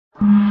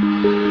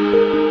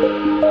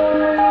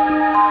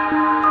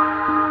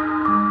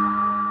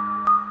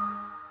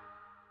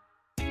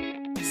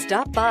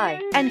Stop by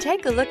and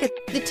take a look at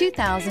the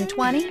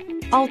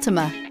 2020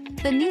 Altima.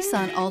 The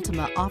Nissan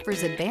Altima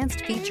offers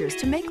advanced features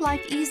to make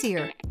life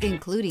easier,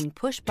 including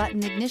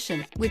push-button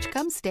ignition, which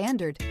comes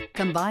standard.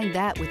 Combine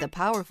that with a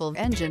powerful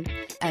engine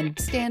and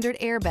standard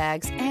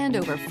airbags and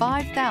over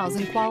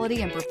 5,000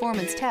 quality and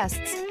performance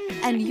tests,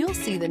 and you'll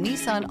see the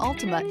Nissan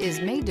Altima is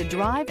made to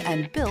drive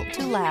and built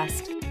to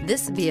last.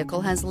 This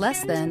vehicle has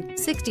less than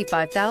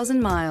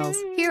 65,000 miles.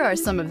 Here are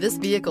some of this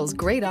vehicle's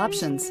great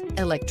options: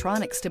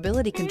 electronic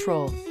stability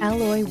control,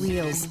 alloy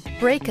wheels,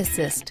 brake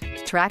assist,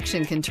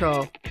 traction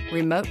control,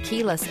 remote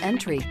keyless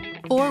entry,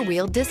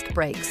 four-wheel disc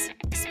brakes,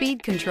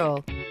 speed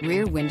control,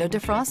 rear window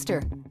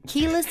defroster,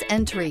 keyless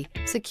entry,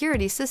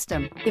 security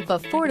system. If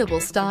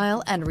affordable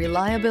style and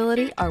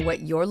reliability are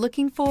what you're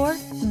looking for,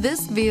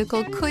 this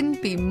vehicle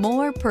couldn't be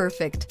more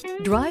perfect.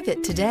 Drive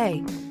it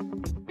today.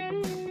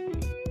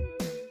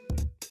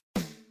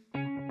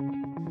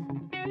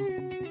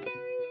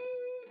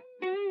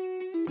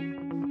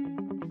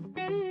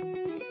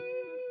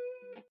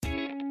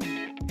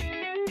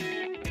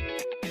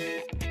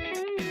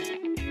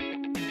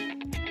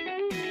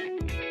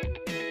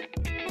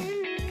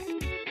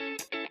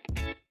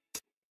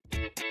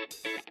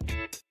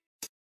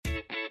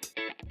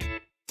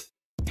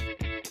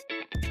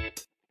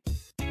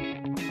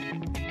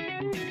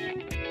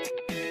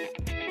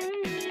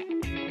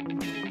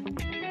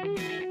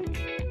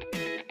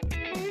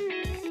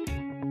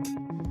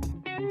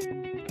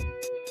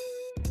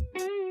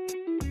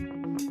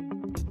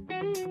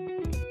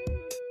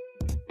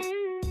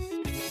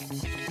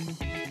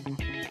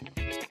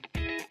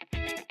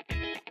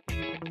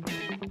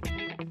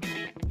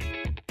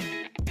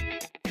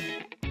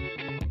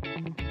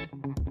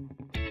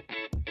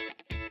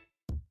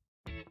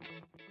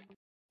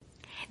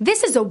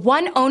 This is a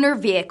one-owner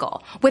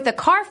vehicle with a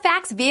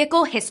Carfax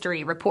Vehicle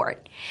History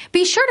Report.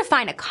 Be sure to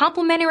find a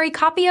complimentary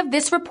copy of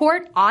this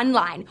report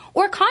online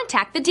or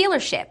contact the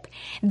dealership.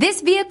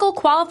 This vehicle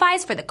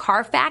qualifies for the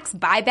Carfax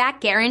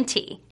Buyback Guarantee.